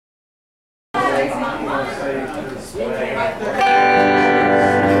I've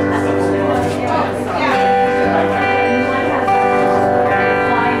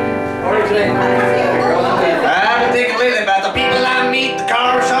been thinking lately about the people I meet, the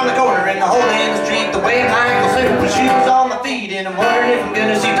cars on the corner and the hole in the street, the way Michael suit with shoes on my feet, and I'm wondering if I'm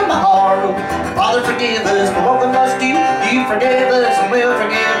gonna see tomorrow. Father, forgive us for what we must do. You forgive us and we'll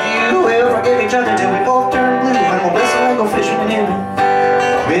forgive you. We'll forgive each other till we both turn blue, and we'll whistle and go fishing in heaven.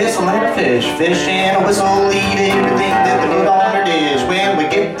 Whistle and a fish, fish and a whistle, eat everything that we put on our dish. When we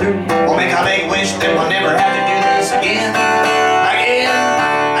get through, we'll make a big wish that we'll never have to do this again.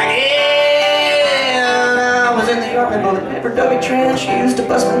 I was in the army, but never dug a trench. Used to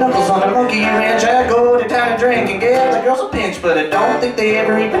bust my knuckles on a monkey wrench. I'd go to town and drink and give the girls a pinch, but I don't think they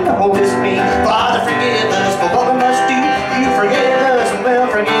ever even know this me. Father, forgive us for what we must do. You forgive us and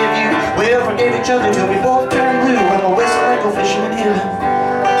we'll forgive you. We'll forgive each other till we both turn blue, and we'll whistle and go fishing in heaven.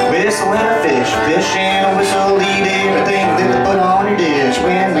 Whistle and a fish, fish and a whistle, eat everything that they put on your dish.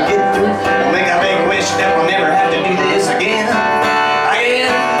 When we get through, we'll make a big wish that we'll never have to do this again.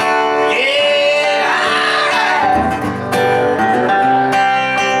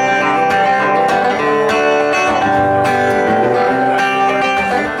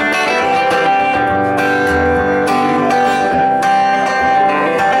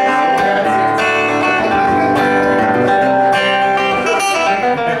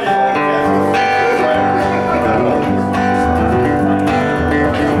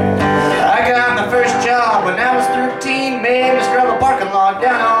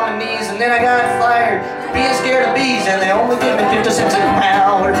 Down on my knees, and then I got fired for being scared of bees, and they only give me 50 cents an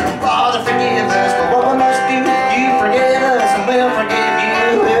hour. Father, forgive us for what we must do. You forgive us and we'll forgive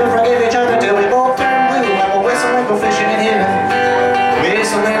you. We'll forgive each other till we both turn blue, and we'll whistle and go fishing in heaven.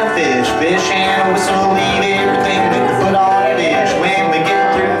 Whistle and a fish, fish and a whistle, eat everything that we put on your dish. When we get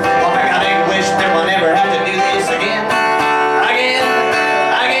through, we'll make a big wish that we'll never have to do this again.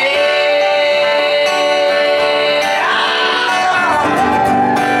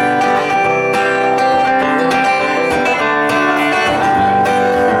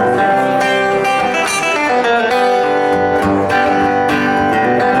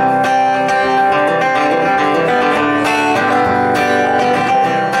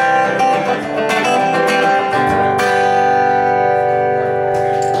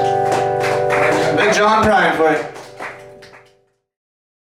 John Bryan for you.